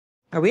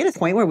Are we at a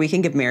point where we can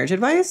give marriage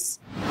advice?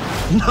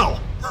 No.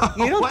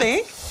 You don't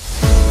think?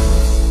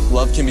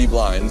 Love can be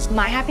blind.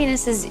 My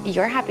happiness is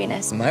your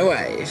happiness. My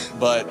wife.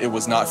 But it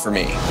was not for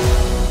me.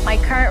 My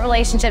current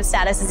relationship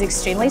status is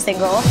extremely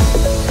single.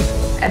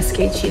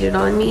 SK cheated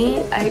on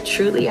me. I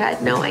truly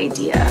had no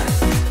idea.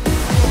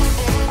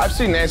 I've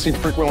seen Nancy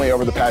frequently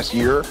over the past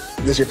year.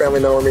 Does your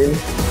family know what I mean?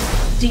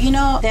 Do you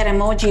know that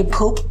emoji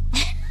poop?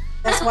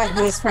 That's what it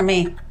is for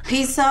me.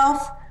 Peace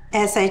off,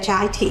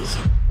 S-H-I-T.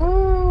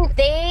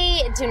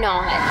 They do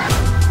not.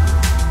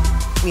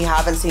 We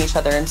haven't seen each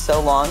other in so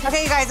long.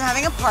 Okay, you guys, I'm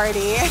having a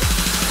party.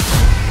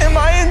 Am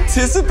I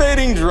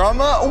anticipating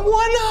drama?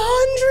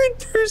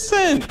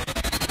 100%.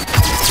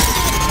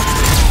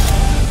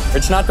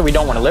 It's not that we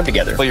don't want to live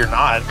together. Well, you're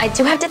not. I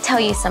do have to tell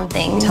you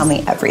something. Tell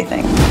me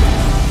everything.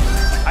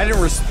 I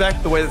didn't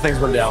respect the way that things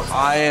went down.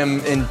 I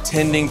am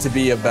intending to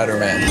be a better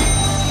man.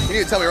 You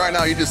need to tell me right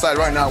now. You decide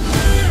right now.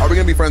 Are we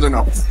gonna be friends or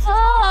no?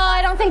 Oh,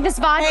 I don't think this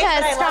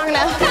vodka is strong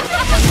enough.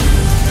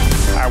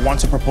 I want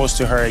to propose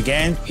to her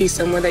again. He's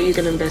someone that you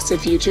can invest a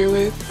future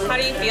with. How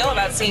do you feel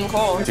about seeing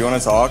Cole? Do you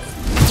want to talk?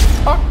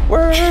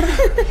 Awkward.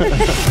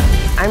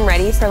 I'm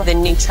ready for the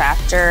new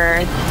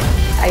chapter.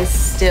 I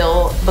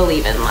still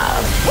believe in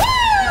love.